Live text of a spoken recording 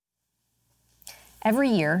Every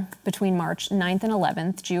year, between March 9th and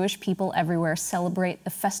 11th, Jewish people everywhere celebrate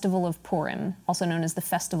the Festival of Purim, also known as the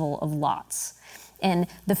Festival of Lots. And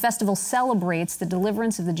the festival celebrates the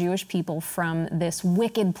deliverance of the Jewish people from this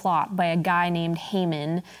wicked plot by a guy named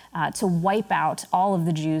Haman to wipe out all of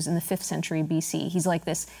the Jews in the 5th century BC. He's like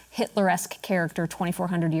this Hitler-esque character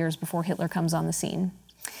 2,400 years before Hitler comes on the scene.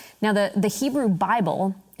 Now, the Hebrew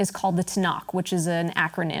Bible is called the Tanakh, which is an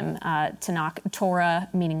acronym. Tanakh, Torah,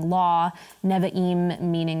 meaning law, Nevi'im,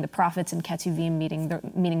 meaning the prophets, and Ketuvim,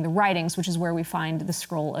 meaning the writings, which is where we find the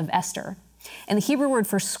scroll of Esther. And the Hebrew word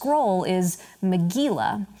for scroll is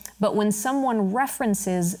Megillah, but when someone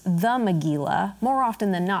references the Megillah, more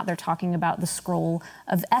often than not, they're talking about the scroll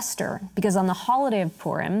of Esther, because on the holiday of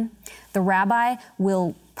Purim, the rabbi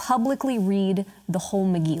will publicly read the whole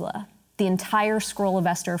Megillah, the entire scroll of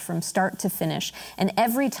Esther from start to finish. And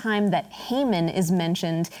every time that Haman is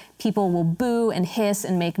mentioned, people will boo and hiss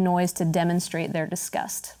and make noise to demonstrate their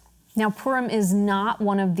disgust. Now, Purim is not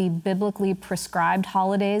one of the biblically prescribed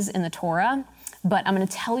holidays in the Torah, but I'm going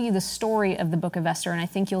to tell you the story of the book of Esther, and I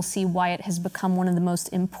think you'll see why it has become one of the most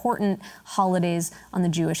important holidays on the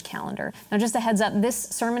Jewish calendar. Now, just a heads up, this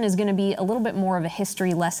sermon is going to be a little bit more of a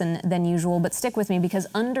history lesson than usual, but stick with me because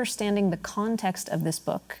understanding the context of this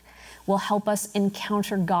book will help us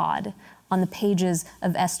encounter God on the pages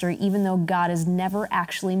of Esther, even though God is never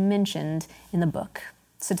actually mentioned in the book.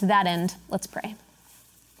 So to that end, let's pray.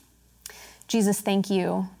 Jesus, thank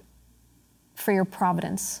you for your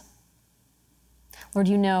providence. Lord,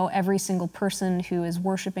 you know every single person who is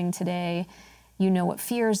worshiping today. You know what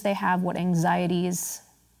fears they have, what anxieties.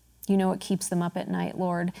 You know what keeps them up at night,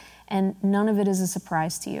 Lord. And none of it is a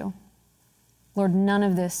surprise to you. Lord, none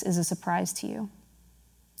of this is a surprise to you.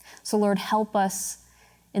 So Lord, help us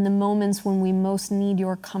in the moments when we most need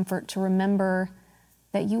your comfort to remember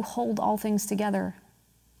that you hold all things together,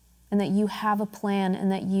 and that you have a plan, and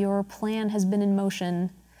that your plan has been in motion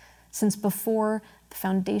since before the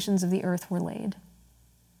foundations of the earth were laid.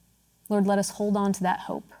 Lord, let us hold on to that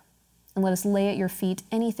hope, and let us lay at your feet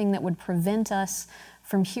anything that would prevent us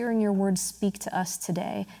from hearing your words speak to us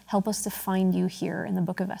today. Help us to find you here in the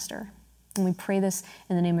book of Esther. And we pray this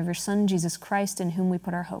in the name of your Son, Jesus Christ, in whom we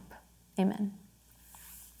put our hope. Amen.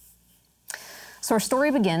 So our story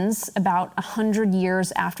begins about 100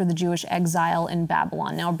 years after the Jewish exile in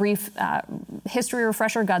Babylon. Now, a brief history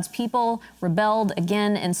refresher: God's people rebelled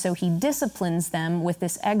again, and so he disciplines them with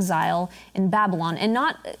this exile in Babylon, and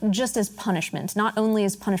not just as punishment, not only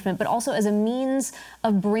as punishment, but also as a means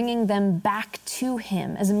of bringing them back to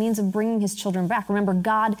him, as a means of bringing his children back. Remember,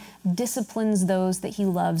 God disciplines those that he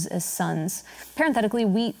loves as sons. Parenthetically,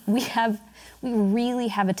 we really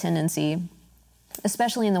have a tendency,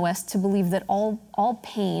 especially in the West, to believe that all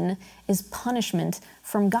pain is punishment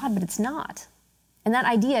from God, but it's not. And that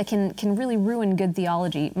idea can really ruin good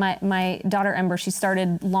theology. My daughter Ember, she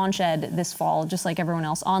started Launch Ed this fall, just like everyone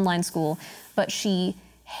else, online school, but she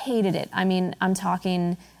hated it. I mean, I'm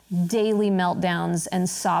talking daily meltdowns and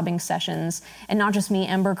sobbing sessions. And not just me,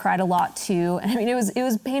 Ember cried a lot too. And I mean, it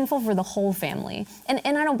was painful for the whole family. And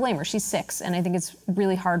I don't blame her. She's 6, and I think it's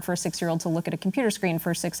really hard for a 6-year-old to look at a computer screen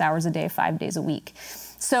for 6 hours a day, 5 days a week.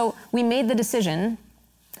 So we made the decision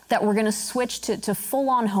that we're going to switch to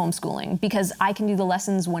full-on homeschooling, because I can do the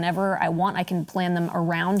lessons whenever I want. I can plan them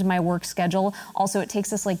around my work schedule. Also, it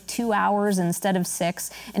takes us like 2 hours instead of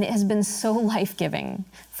 6, and it has been so life-giving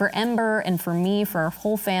for Ember and for me, for our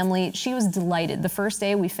whole family. She was delighted. The first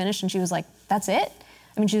day we finished, and she was like, "That's it?"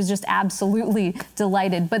 I mean, she was just absolutely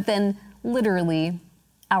delighted. But then, literally,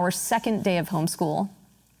 our second day of homeschool,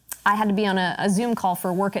 I had to be on a Zoom call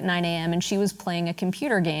for work at 9 a.m. and she was playing a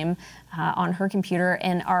computer game on her computer,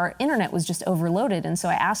 and our internet was just overloaded. And so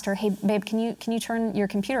I asked her, "Hey, babe, can you turn your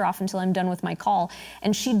computer off until I'm done with my call?"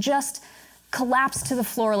 And she just collapsed to the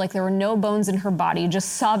floor like there were no bones in her body,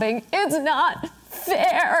 just sobbing, "It's not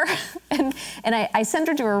fair." And I sent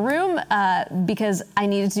her to her room because I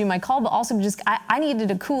needed to do my call, but also just I needed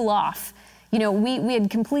to cool off. You know, we had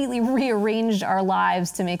completely rearranged our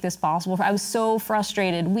lives to make this possible. I was so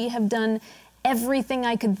frustrated. We have done everything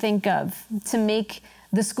I could think of to make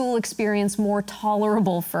the school experience more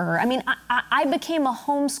tolerable for her. I mean, I became a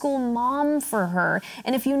homeschool mom for her.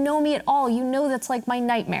 And if you know me at all, you know that's like my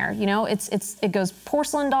nightmare. You know, it goes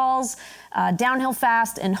porcelain dolls, downhill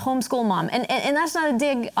fast, and homeschool mom. And that's not a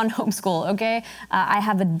dig on homeschool, okay? I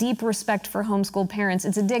have a deep respect for homeschool parents.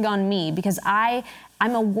 It's a dig on me because I'm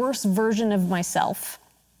a worse version of myself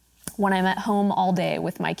when I'm at home all day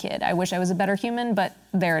with my kid. I wish I was a better human, but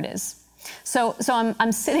there it is. So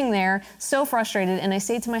I'm sitting there so frustrated, and I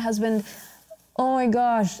say to my husband, "Oh my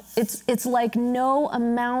gosh, it's like no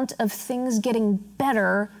amount of things getting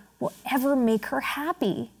better will ever make her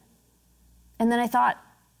happy. And then I thought,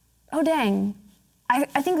 oh dang, I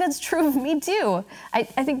think that's true of me too. I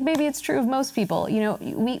think maybe it's true of most people. You know,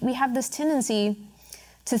 we have this tendency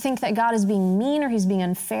to think that God is being mean or he's being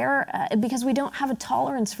unfair because we don't have a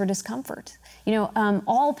tolerance for discomfort. You know,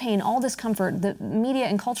 all pain, all discomfort, the media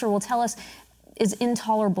and culture will tell us is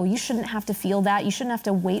intolerable. You shouldn't have to feel that. You shouldn't have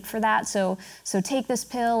to wait for that. So take this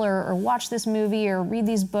pill or watch this movie or read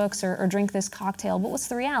these books or drink this cocktail. But what's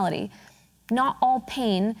the reality? Not all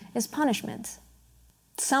pain is punishment.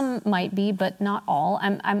 Some might be, but not all.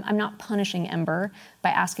 I'm not punishing Ember by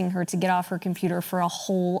asking her to get off her computer for a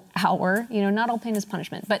whole hour. You know, not all pain is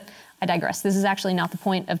punishment, but I digress. This is actually not the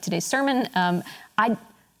point of today's sermon.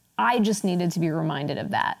 I just needed to be reminded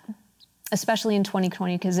of that, especially in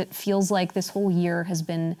 2020, because it feels like this whole year has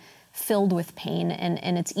been filled with pain,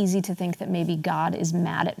 and it's easy to think that maybe God is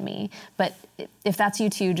mad at me. But if that's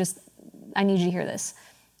you too, I need you to hear this.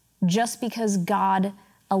 Just because God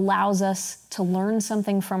allows us to learn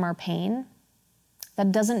something from our pain,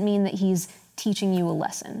 that doesn't mean that he's teaching you a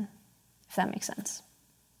lesson, if that makes sense.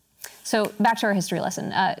 So back to our history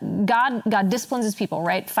lesson. God disciplines his people,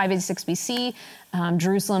 right? 586 BC,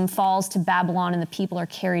 Jerusalem falls to Babylon and the people are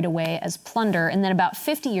carried away as plunder. And then about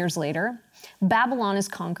 50 years later, Babylon is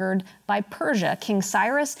conquered by Persia. King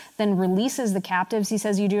Cyrus then releases the captives. He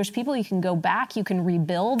says, you Jewish people, you can go back, you can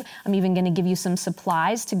rebuild. I'm even going to give you some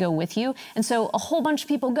supplies to go with you. And so a whole bunch of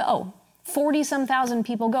people go. 40-some thousand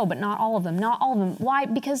people go, but not all of them. Not all of them. Why?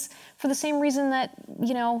 Because for the same reason that,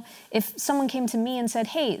 you know, if someone came to me and said,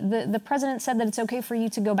 hey, the president said that it's okay for you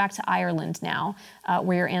to go back to Ireland now,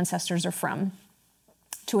 where your ancestors are from.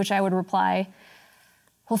 To which I would reply,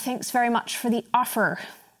 well, thanks very much for the offer,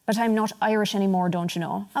 but I'm not Irish anymore, don't you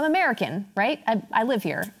know? I'm American, right? I live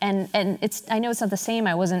here. And I know it's not the same.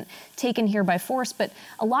 I wasn't taken here by force, but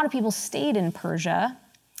a lot of people stayed in Persia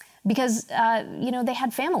because, they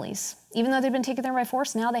had families. Even though they'd been taken there by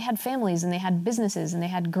force, now they had families and they had businesses and they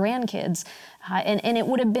had grandkids. And it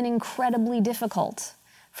would have been incredibly difficult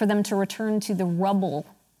for them to return to the rubble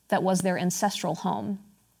that was their ancestral home.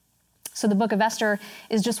 So the book of Esther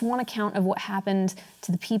is just one account of what happened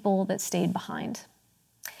to the people that stayed behind.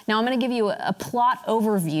 Now, I'm going to give you a plot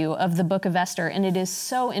overview of the book of Esther, and it is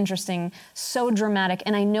so interesting, so dramatic,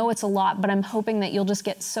 and I know it's a lot, but I'm hoping that you'll just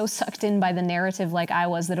get so sucked in by the narrative like I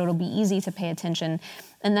was that it'll be easy to pay attention.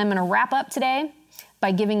 And then I'm going to wrap up today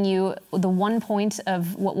by giving you the one point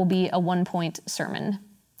of what will be a one-point sermon.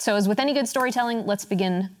 So as with any good storytelling, let's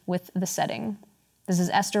begin with the setting. This is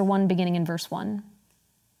Esther 1, beginning in verse 1.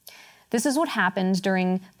 This is what happened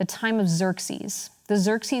during the time of Xerxes, the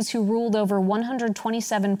Xerxes who ruled over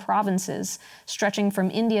 127 provinces stretching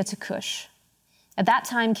from India to Kush. At that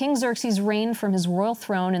time, King Xerxes reigned from his royal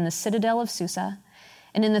throne in the citadel of Susa,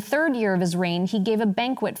 and in the 3rd year of his reign, he gave a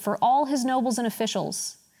banquet for all his nobles and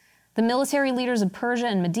officials. The military leaders of Persia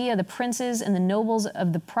and Media, the princes and the nobles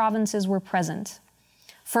of the provinces were present.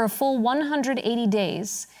 For a full 180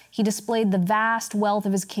 days, he displayed the vast wealth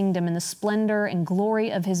of his kingdom and the splendor and glory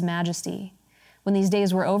of his majesty. When these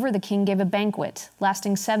days were over, the king gave a banquet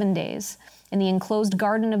lasting 7 days in the enclosed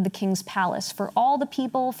garden of the king's palace for all the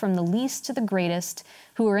people from the least to the greatest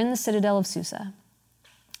who were in the citadel of Susa.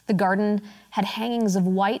 The garden had hangings of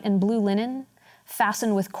white and blue linen,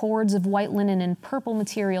 fastened with cords of white linen and purple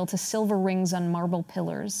material to silver rings on marble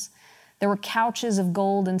pillars. There were couches of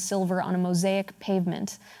gold and silver on a mosaic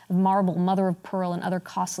pavement of marble, mother of pearl, and other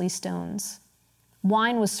costly stones.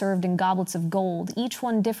 Wine was served in goblets of gold, each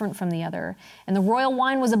one different from the other, and the royal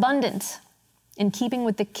wine was abundant, in keeping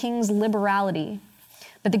with the king's liberality.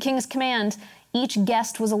 But the king's command, each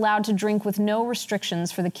guest was allowed to drink with no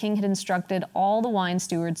restrictions, for the king had instructed all the wine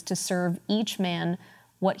stewards to serve each man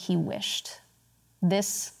what he wished.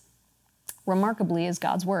 This, remarkably, is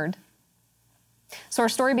God's word. So our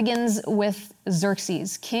story begins with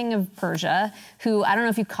Xerxes, king of Persia, who, I don't know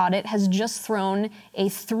if you caught it, has just thrown a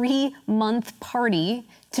 3-month party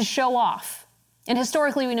to show off. And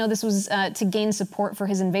historically, we know this was to gain support for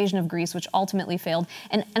his invasion of Greece, which ultimately failed.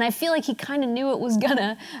 And I feel like he kind of knew it was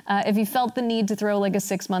gonna, if he felt the need to throw like a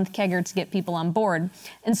 6-month kegger to get people on board.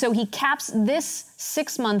 And so he caps this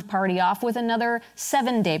 6-month party off with another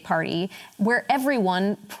 7-day party where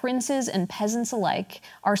everyone, princes and peasants alike,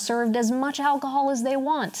 are served as much alcohol as they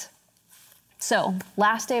want. So,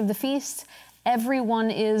 last day of the feast,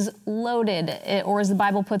 everyone is loaded, or as the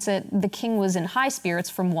Bible puts it, the king was in high spirits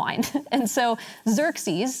from wine. And so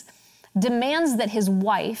Xerxes demands that his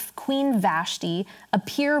wife, Queen Vashti,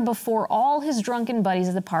 appear before all his drunken buddies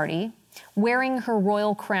at the party, wearing her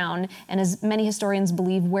royal crown, and as many historians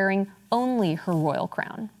believe, wearing only her royal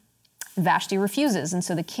crown. Vashti refuses, and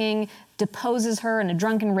so the king deposes her in a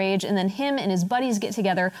drunken rage, and then him and his buddies get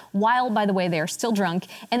together while, by the way, they are still drunk,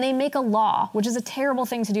 and they make a law, which is a terrible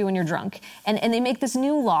thing to do when you're drunk. And they make this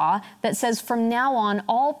new law that says from now on,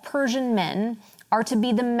 all Persian men are to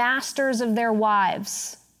be the masters of their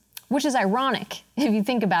wives, which is ironic if you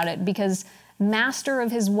think about it, because master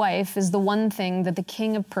of his wife is the one thing that the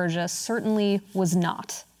king of Persia certainly was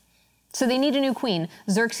not. So they need a new queen.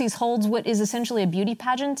 Xerxes holds what is essentially a beauty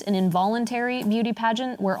pageant, an involuntary beauty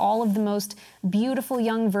pageant, where all of the most beautiful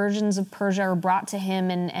young virgins of Persia are brought to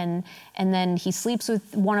him, and then he sleeps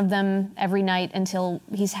with one of them every night until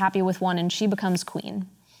he's happy with one, and she becomes queen.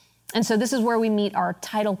 And so this is where we meet our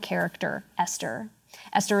title character, Esther.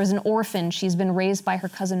 Esther is an orphan. She's been raised by her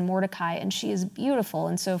cousin Mordecai, and she is beautiful.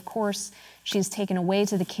 And so, of course, she's taken away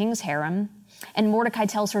to the king's harem. And Mordecai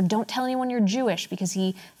tells her, don't tell anyone you're Jewish, because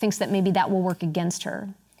he thinks that maybe that will work against her.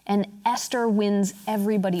 And Esther wins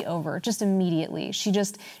everybody over just immediately.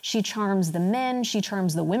 She charms the men, she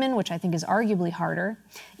charms the women, which I think is arguably harder.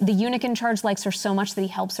 The eunuch in charge likes her so much that he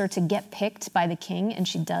helps her to get picked by the king, and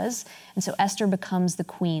she does. And so Esther becomes the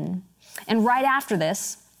queen. And right after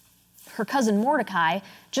this, her cousin Mordecai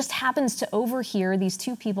just happens to overhear these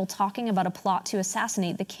two people talking about a plot to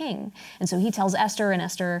assassinate the king. And so he tells Esther, and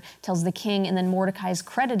Esther tells the king, and then Mordecai is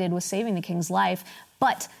credited with saving the king's life,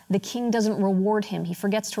 but the king doesn't reward him. He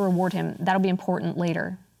forgets to reward him. That'll be important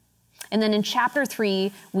later. And then in chapter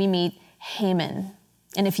 3, we meet Haman.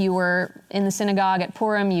 And if you were in the synagogue at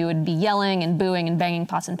Purim, you would be yelling and booing and banging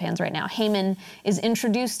pots and pans right now. Haman is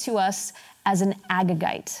introduced to us as an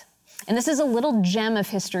Agagite. And this is a little gem of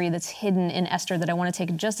history that's hidden in Esther that I want to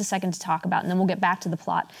take just a second to talk about, and then we'll get back to the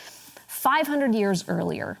plot. 500 years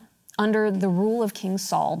earlier, under the rule of King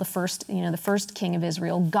Saul, the first king of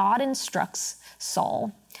Israel, God instructs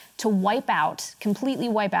Saul to completely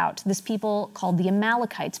wipe out this people called the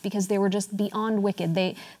Amalekites, because they were just beyond wicked.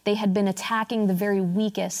 They had been attacking the very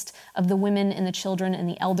weakest of the women and the children and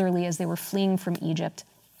the elderly as they were fleeing from Egypt.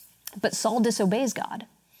 But Saul disobeys God.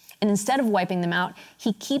 And instead of wiping them out,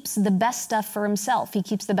 he keeps the best stuff for himself. He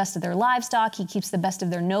keeps the best of their livestock. He keeps the best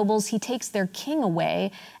of their nobles. He takes their king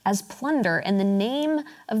away as plunder. And the name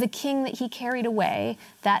of the king that he carried away,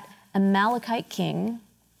 that Amalekite king,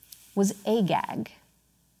 was Agag.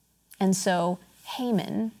 And so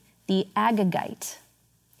Haman, the Agagite,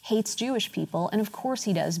 hates Jewish people. And of course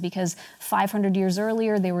he does, because 500 years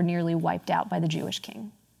earlier, they were nearly wiped out by the Jewish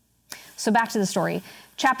king. So back to the story.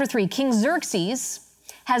 Chapter 3, King Xerxes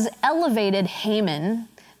has elevated Haman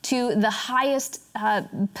to the highest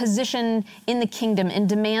position in the kingdom and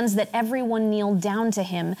demands that everyone kneel down to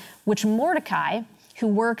him, which Mordecai, who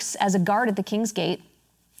works as a guard at the king's gate,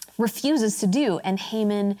 refuses to do, and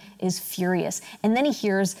Haman is furious. And then he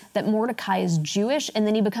hears that Mordecai is Jewish, and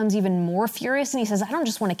then he becomes even more furious, and he says, I don't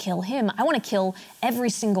just want to kill him, I want to kill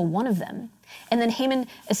every single one of them. And then Haman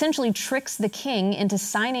essentially tricks the king into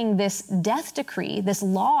signing this death decree, this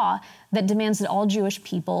law that demands that all Jewish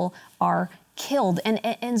people are killed.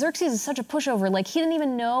 And Xerxes is such a pushover, like he didn't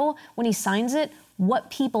even know when he signs it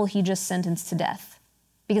what people he just sentenced to death,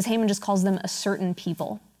 because Haman just calls them a certain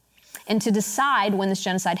people. And to decide when this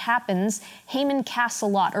genocide happens, Haman casts a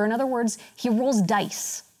lot, or in other words, he rolls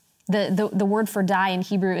dice. The word for die in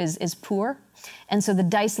Hebrew is pur. And so the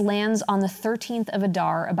dice lands on the 13th of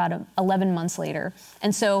Adar, about 11 months later.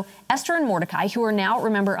 And so Esther and Mordecai, who are now,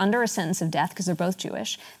 remember, under a sentence of death because they're both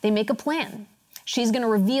Jewish, they make a plan. She's going to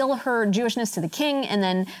reveal her Jewishness to the king and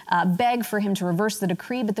then beg for him to reverse the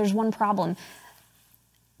decree. But there's one problem.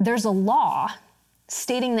 There's a law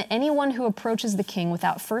stating that anyone who approaches the king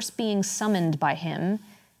without first being summoned by him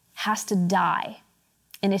has to die.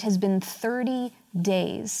 And it has been 30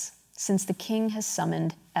 days since the king has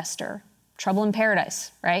summoned Esther. Trouble in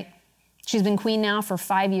paradise, right? She's been queen now for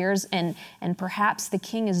 5 years, and perhaps the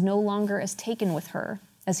king is no longer as taken with her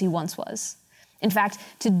as he once was. In fact,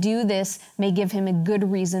 to do this may give him a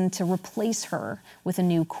good reason to replace her with a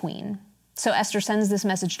new queen. So Esther sends this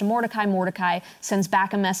message to Mordecai. Mordecai sends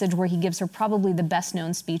back a message where he gives her probably the best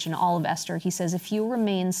known speech in all of Esther. He says, if you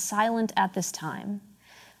remain silent at this time,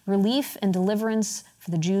 relief and deliverance for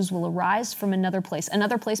the Jews will arise from another place.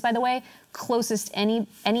 Another place, by the way, closest any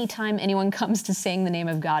time anyone comes to saying the name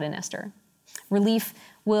of God in Esther. Relief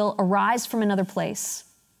will arise from another place,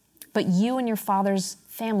 but you and your father's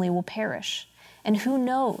family will perish. And who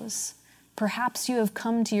knows, perhaps you have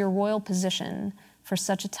come to your royal position for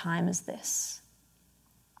such a time as this.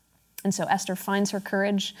 And so Esther finds her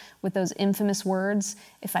courage with those infamous words,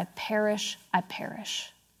 if I perish, I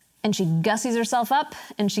perish. And she gussies herself up,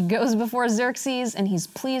 and she goes before Xerxes, and he's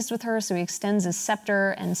pleased with her, so he extends his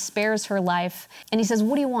scepter and spares her life. And he says,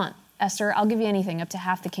 what do you want? Esther, I'll give you anything, up to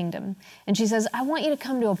half the kingdom. And she says, I want you to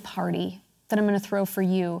come to a party that I'm going to throw for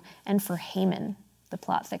you and for Haman. The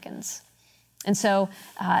plot thickens. And so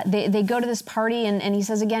they go to this party, and he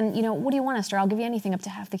says again, what do you want, Esther? I'll give you anything up to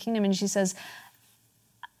half the kingdom. And she says,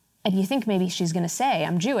 and you think maybe she's going to say,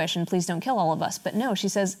 I'm Jewish and please don't kill all of us. But no, she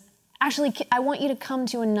says, actually, I want you to come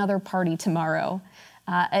to another party tomorrow,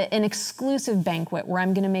 an exclusive banquet where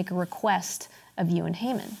I'm going to make a request of you and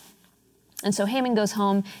Haman. And so Haman goes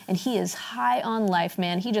home, and he is high on life,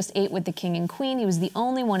 man. He just ate with the king and queen. He was the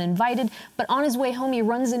only one invited. But on his way home, he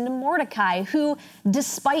runs into Mordecai, who,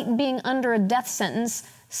 despite being under a death sentence,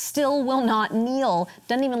 still will not kneel,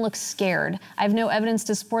 doesn't even look scared. I have no evidence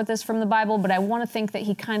to support this from the Bible, but I want to think that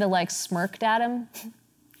he kind of like smirked at him.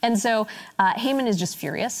 And so Haman is just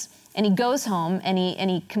furious. And he goes home and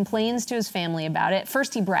he complains to his family about it.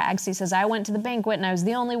 First he brags. He says, I went to the banquet and I was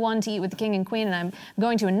the only one to eat with the king and queen, and I'm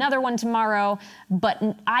going to another one tomorrow, but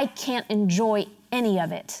I can't enjoy any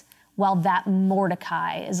of it while that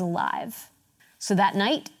Mordecai is alive. So that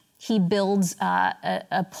night, he builds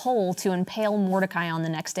a pole to impale Mordecai on the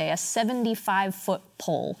next day, a 75-foot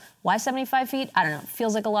pole. Why 75 feet? I don't know. It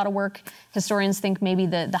feels like a lot of work. Historians think maybe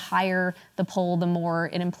the higher the pole, the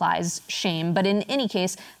more it implies shame. But in any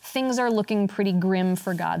case, things are looking pretty grim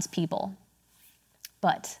for God's people.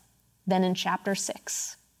 But then in chapter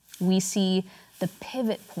 6, we see the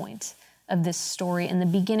pivot point of this story and the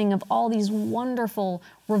beginning of all these wonderful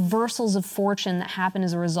reversals of fortune that happen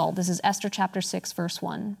as a result. This is Esther chapter 6, verse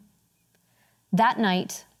 1. That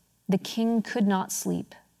night, the king could not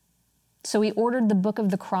sleep. So he ordered the book of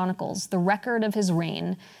the Chronicles, the record of his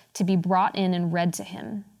reign, to be brought in and read to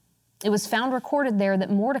him. It was found recorded there that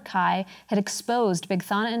Mordecai had exposed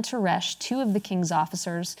Bigthana and Teresh, two of the king's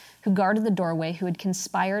officers who guarded the doorway, who had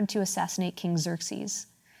conspired to assassinate King Xerxes.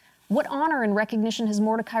 What honor and recognition has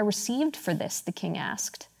Mordecai received for this? The king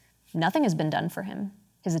asked. Nothing has been done for him,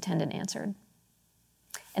 his attendant answered.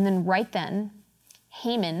 And then right then,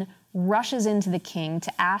 Haman rushes into the king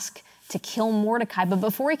to ask to kill Mordecai. But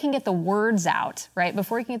before he can get the words out,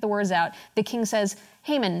 the king says,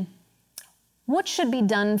 Haman, what should be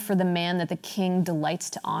done for the man that the king delights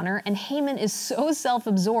to honor? And Haman is so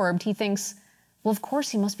self-absorbed, he thinks, well, of course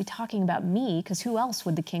he must be talking about me, because who else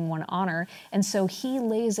would the king want to honor? And so he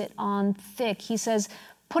lays it on thick. He says,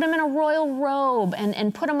 put him in a royal robe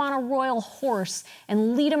and put him on a royal horse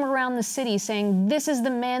and lead him around the city saying, this is the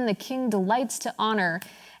man the king delights to honor.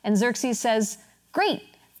 And Xerxes says, great,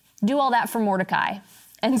 do all that for Mordecai.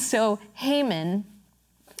 And so Haman,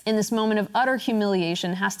 in this moment of utter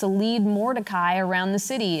humiliation, has to lead Mordecai around the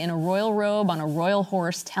city in a royal robe on a royal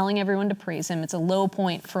horse, telling everyone to praise him. It's a low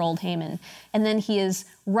point for old Haman. And then he is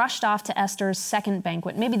rushed off to Esther's second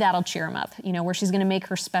banquet. Maybe that'll cheer him up, where she's going to make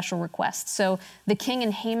her special request. So the king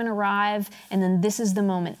and Haman arrive, and then this is the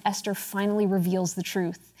moment. Esther finally reveals the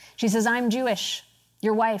truth. She says, I'm Jewish,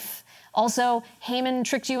 your wife. Also, Haman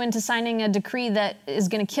tricked you into signing a decree that is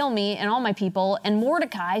going to kill me and all my people, and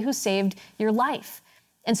Mordecai, who saved your life.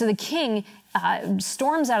 And so the king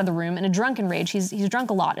storms out of the room in a drunken rage. He's drunk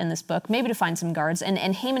a lot in this book, maybe to find some guards. And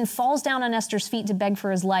Haman falls down on Esther's feet to beg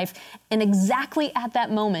for his life. And exactly at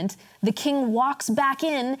that moment, the king walks back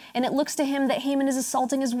in, and it looks to him that Haman is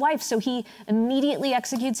assaulting his wife. So he immediately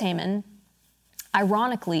executes Haman,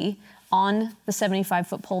 ironically, on the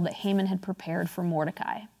 75-foot pole that Haman had prepared for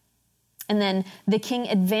Mordecai. And then the king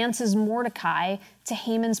advances Mordecai to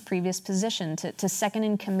Haman's previous position, to second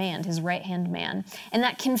in command, his right-hand man. And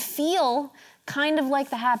that can feel kind of like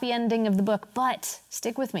the happy ending of the book, but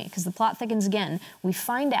stick with me, because the plot thickens again. We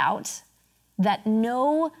find out that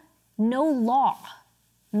no law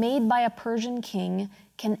made by a Persian king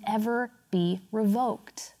can ever be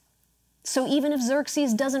revoked. So even if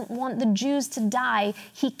Xerxes doesn't want the Jews to die,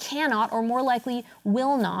 he cannot, or more likely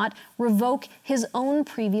will not, revoke his own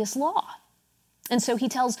previous law. And so he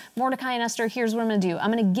tells Mordecai and Esther, here's what I'm going to do.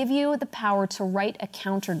 I'm going to give you the power to write a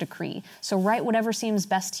counter decree. So write whatever seems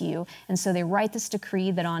best to you. And so they write this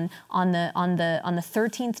decree that on the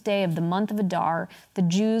 13th day of the month of Adar, the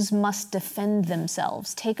Jews must defend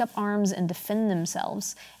themselves, take up arms and defend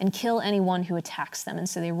themselves, and kill anyone who attacks them. And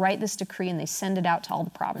so they write this decree and they send it out to all the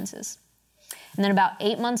provinces. And then about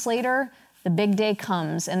 8 months later, the big day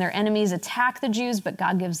comes, and their enemies attack the Jews, but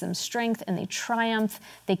God gives them strength, and they triumph.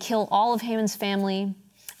 They kill all of Haman's family.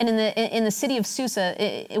 And in the city of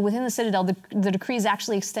Susa, within the citadel, the decree is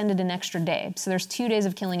actually extended an extra day. So there's 2 days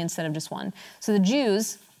of killing instead of just 1. So the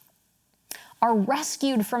Jews are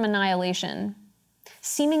rescued from annihilation,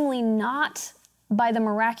 seemingly not by the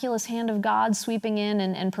miraculous hand of God sweeping in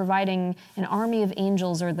and providing an army of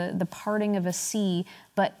angels or the parting of a sea,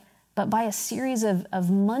 but by a series of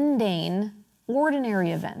mundane,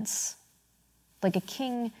 ordinary events, like a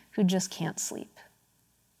king who just can't sleep.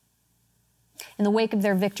 In the wake of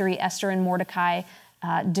their victory, Esther and Mordecai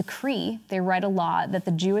they write a law that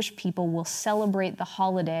the Jewish people will celebrate the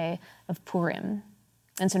holiday of Purim.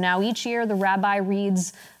 And so now each year the rabbi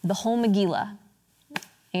reads the whole Megillah,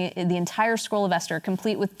 the entire scroll of Esther,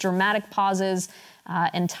 complete with dramatic pauses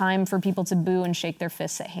and time for people to boo and shake their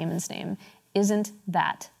fists at Haman's name. Isn't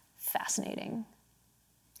that fascinating?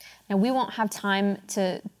 Now, we won't have time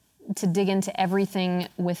to dig into everything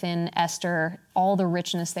within Esther, all the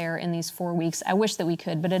richness there in these 4 weeks. I wish that we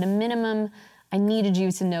could, but at a minimum, I needed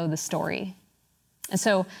you to know the story. And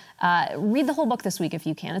so read the whole book this week if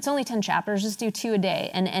you can. It's only 10 chapters, just do 2 a day.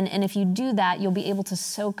 And if you do that, you'll be able to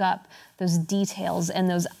soak up those details and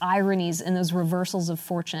those ironies and those reversals of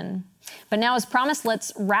fortune. But now, as promised,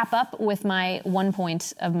 let's wrap up with my 1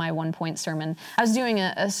 point of my 1 point sermon. I was doing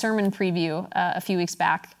a sermon preview a few weeks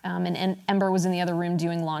back, and Ember was in the other room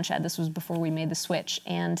doing launch ed. This was before we made the switch.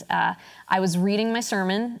 And I was reading my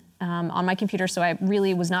sermon on my computer, so I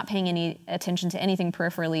really was not paying any attention to anything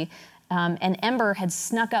peripherally. And Ember had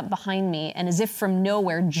snuck up behind me and, as if from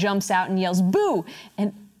nowhere, jumps out and yells, "Boo!"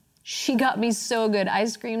 And she got me so good. I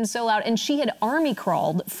screamed so loud. And she had army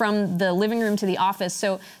crawled from the living room to the office.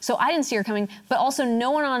 So I didn't see her coming, but also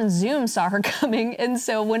no one on Zoom saw her coming. And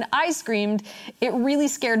so when I screamed, it really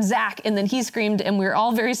scared Zach. And then he screamed, and we were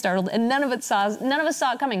all very startled. And none of us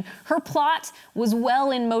saw it coming. Her plot was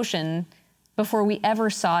well in motion before we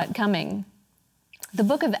ever saw it coming. The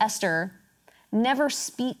book of Esther never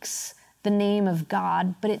speaks the name of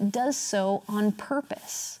God, but it does so on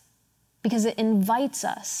purpose. Because it invites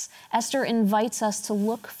us. Esther invites us to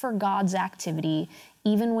look for God's activity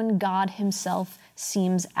even when God himself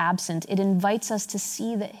seems absent. It invites us to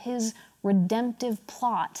see that his redemptive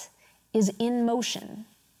plot is in motion,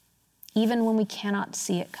 even when we cannot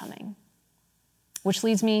see it coming. Which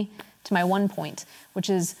leads me to my 1 point, which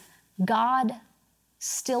is God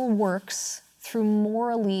still works through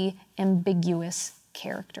morally ambiguous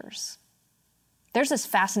characters. There's this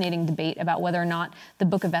fascinating debate about whether or not the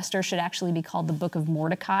book of Esther should actually be called the book of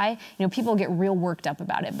Mordecai. You know, people get real worked up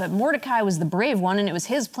about it, but Mordecai was the brave one and it was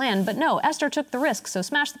his plan, but no, Esther took the risk, so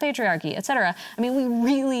smash the patriarchy, etc. I mean,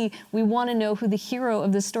 we want to know who the hero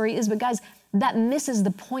of this story is, but guys, that misses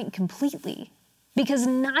the point completely because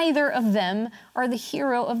neither of them are the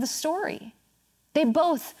hero of the story. They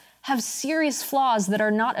both have serious flaws that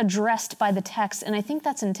are not addressed by the text, and I think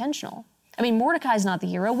that's intentional. I mean, Mordecai's not the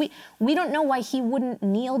hero. We don't know why he wouldn't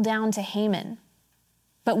kneel down to Haman,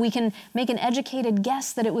 but we can make an educated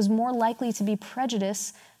guess that it was more likely to be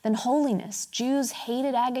prejudice than holiness. Jews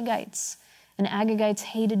hated Agagites, and Agagites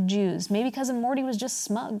hated Jews, maybe because Morty was just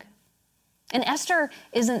smug. And Esther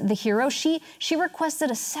isn't the hero. She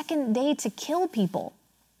requested a second day to kill people.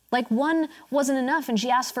 Like one wasn't enough, and she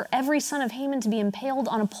asked for every son of Haman to be impaled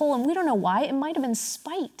on a pole, and we don't know why. It might have been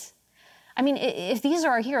spite. I mean, if these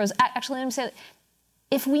are our heroes, actually, let me say,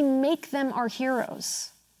 if we make them our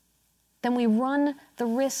heroes, then we run the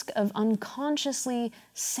risk of unconsciously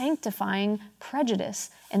sanctifying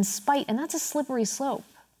prejudice and spite, and that's a slippery slope.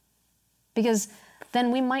 Because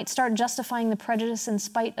then we might start justifying the prejudice and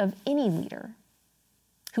spite of any leader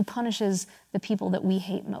who punishes the people that we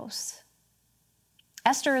hate most.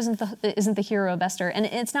 Esther isn't the hero of Esther, and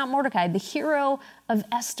it's not Mordecai. The hero of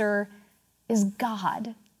Esther is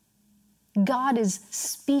God. God is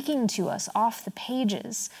speaking to us off the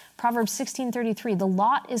pages. Proverbs 16:33, the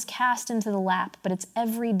lot is cast into the lap, but its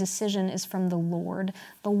every decision is from the Lord.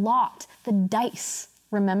 The lot, the dice,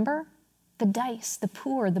 remember? The dice, the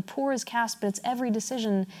poor is cast, but its every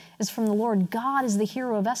decision is from the Lord. God is the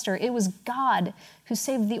hero of Esther. It was God who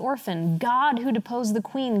saved the orphan, God who deposed the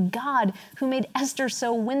queen, God who made Esther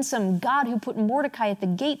so winsome, God who put Mordecai at the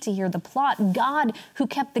gate to hear the plot, God who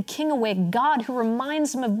kept the king awake, God who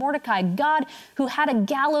reminds him of Mordecai, God who had a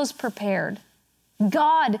gallows prepared,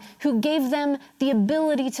 God who gave them the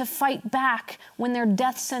ability to fight back when their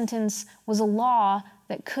death sentence was a law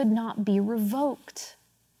that could not be revoked.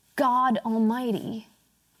 God Almighty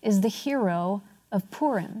is the hero of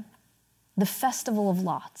Purim, the festival of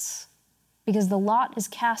lots, because the lot is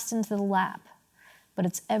cast into the lap, but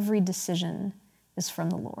its every decision is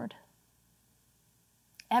from the Lord.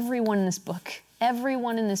 Everyone in this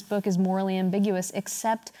book is morally ambiguous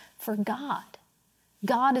except for God.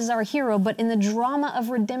 God is our hero, but in the drama of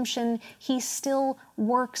redemption, he still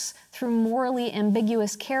works through morally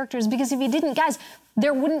ambiguous characters, because if he didn't, guys,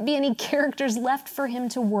 there wouldn't be any characters left for him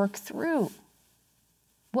to work through.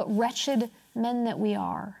 What wretched men that we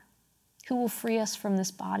are. Who will free us from this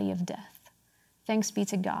body of death? Thanks be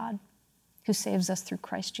to God, who saves us through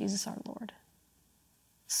Christ Jesus our Lord.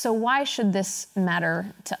 So why should this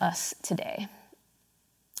matter to us today?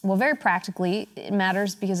 Well, very practically, it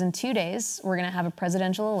matters because in 2 days, we're going to have a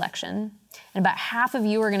presidential election, and about half of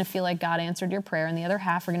you are going to feel like God answered your prayer, and the other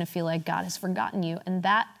half are going to feel like God has forgotten you. And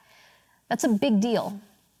that's a big deal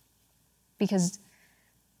because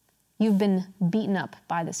you've been beaten up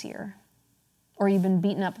by this year, or you've been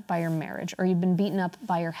beaten up by your marriage, or you've been beaten up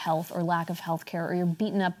by your health or lack of health care, or you're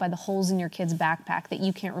beaten up by the holes in your kid's backpack that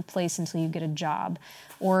you can't replace until you get a job,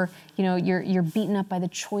 or you're beaten up by the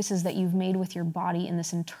choices that you've made with your body in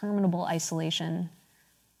this interminable isolation,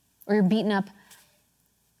 or you're beaten up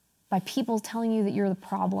by people telling you that you're the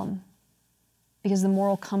problem because the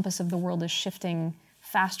moral compass of the world is shifting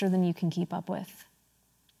faster than you can keep up with,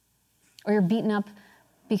 or you're beaten up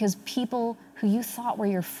because people who you thought were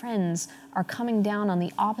your friends are coming down on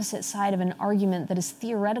the opposite side of an argument that is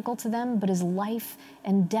theoretical to them but is life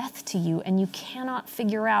and death to you, and you cannot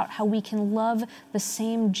figure out how we can love the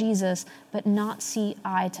same Jesus but not see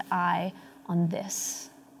eye to eye on this.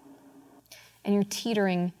 And you're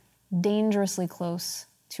teetering dangerously close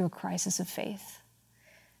to a crisis of faith.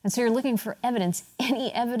 And so you're looking for evidence,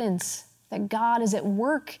 any evidence that God is at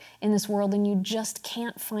work in this world, and you just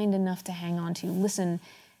can't find enough to hang on to. Listen,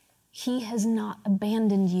 He has not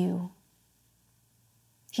abandoned you.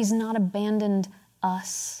 He's not abandoned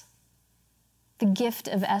us. The gift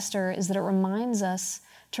of Esther is that it reminds us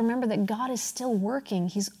to remember that God is still working.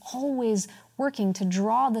 He's always working to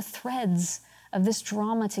draw the threads of this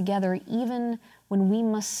drama together, even when we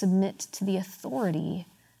must submit to the authority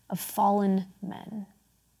of fallen men.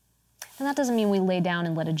 And that doesn't mean we lay down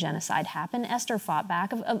and let a genocide happen. Esther fought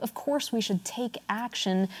back. Of course we should take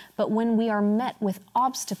action, but when we are met with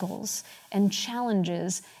obstacles and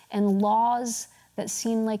challenges and laws that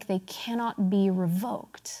seem like they cannot be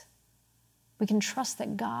revoked, we can trust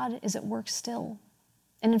that God is at work still.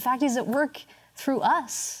 And in fact, He's at work through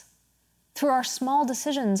us. Through our small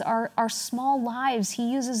decisions, our small lives,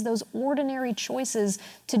 He uses those ordinary choices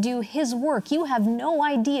to do His work. You have no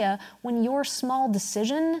idea when your small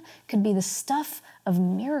decision could be the stuff of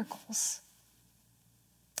miracles.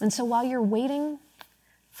 And so while you're waiting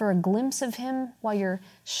for a glimpse of Him, while you're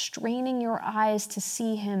straining your eyes to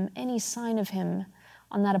see Him, any sign of Him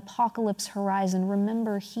on that apocalypse horizon,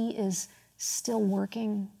 remember He is still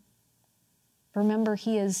working. Remember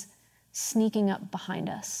He is sneaking up behind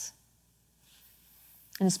us.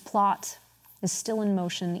 And His plot is still in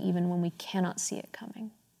motion even when we cannot see it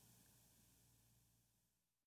coming.